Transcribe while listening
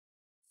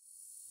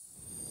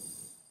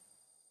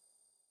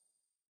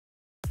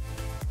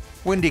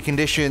Windy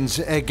conditions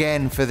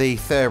again for the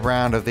third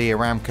round of the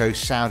Aramco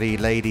Saudi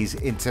Ladies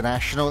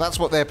International. That's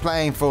what they're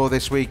playing for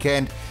this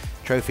weekend.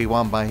 Trophy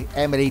won by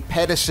Emily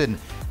Pedersen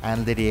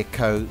and Lydia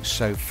Ko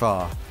so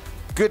far.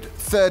 Good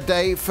third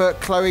day for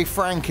Chloe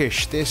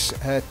Frankish. This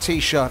her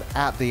tee shot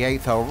at the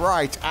 8th hole,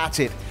 right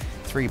at it.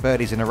 3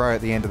 birdies in a row at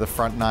the end of the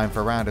front 9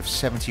 for a round of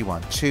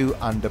 71, 2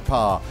 under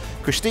par.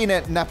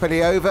 Kristina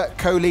Napoliova,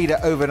 co-leader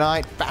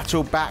overnight,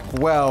 battled back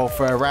well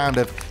for a round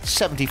of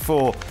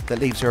 74 that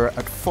leaves her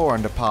at 4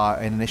 under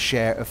par in a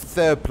share of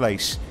 3rd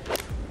place.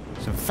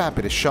 Some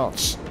fabulous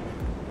shots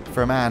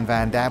from Anne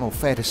van Dam. Well,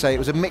 fair to say it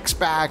was a mixed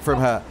bag from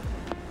her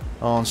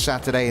on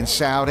Saturday in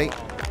Saudi.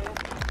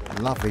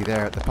 Lovely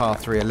there at the par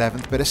 3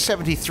 11th, but a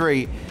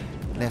 73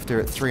 left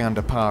her at 3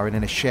 under par and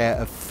in a share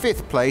of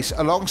 5th place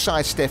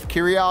alongside Steph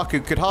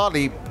Kyriakou. Could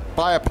hardly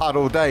buy a putt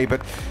all day,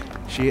 but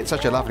she hit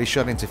such a lovely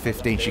shot into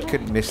 15 she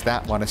couldn't miss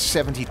that one. A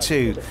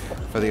 72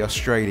 for the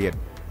Australian.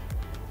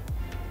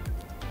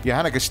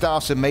 Johanna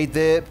Gustafsson made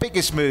the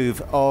biggest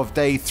move of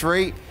day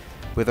 3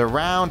 with a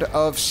round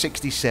of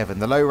 67,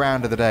 the low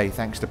round of the day,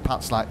 thanks to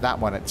putts like that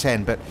one at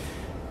 10. But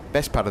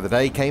best putt of the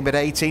day came at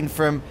 18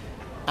 from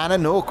Anna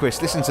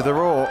Norquist. Listen to the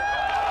roar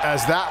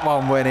as that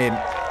one went in.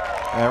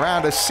 A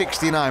round of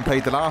 69,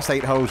 played the last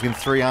 8 holes in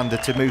 3 under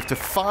to move to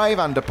 5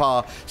 under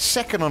par,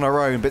 second on her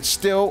own, but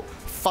still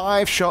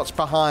 5 shots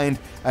behind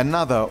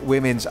another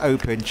Women's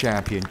Open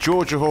champion.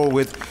 Georgia Hall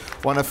with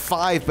one of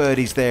 5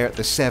 birdies there at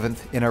the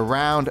 7th in a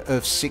round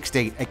of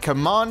 16. A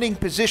commanding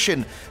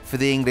position for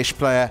the English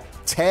player,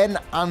 10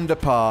 under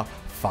par,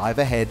 5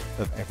 ahead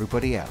of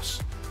everybody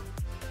else.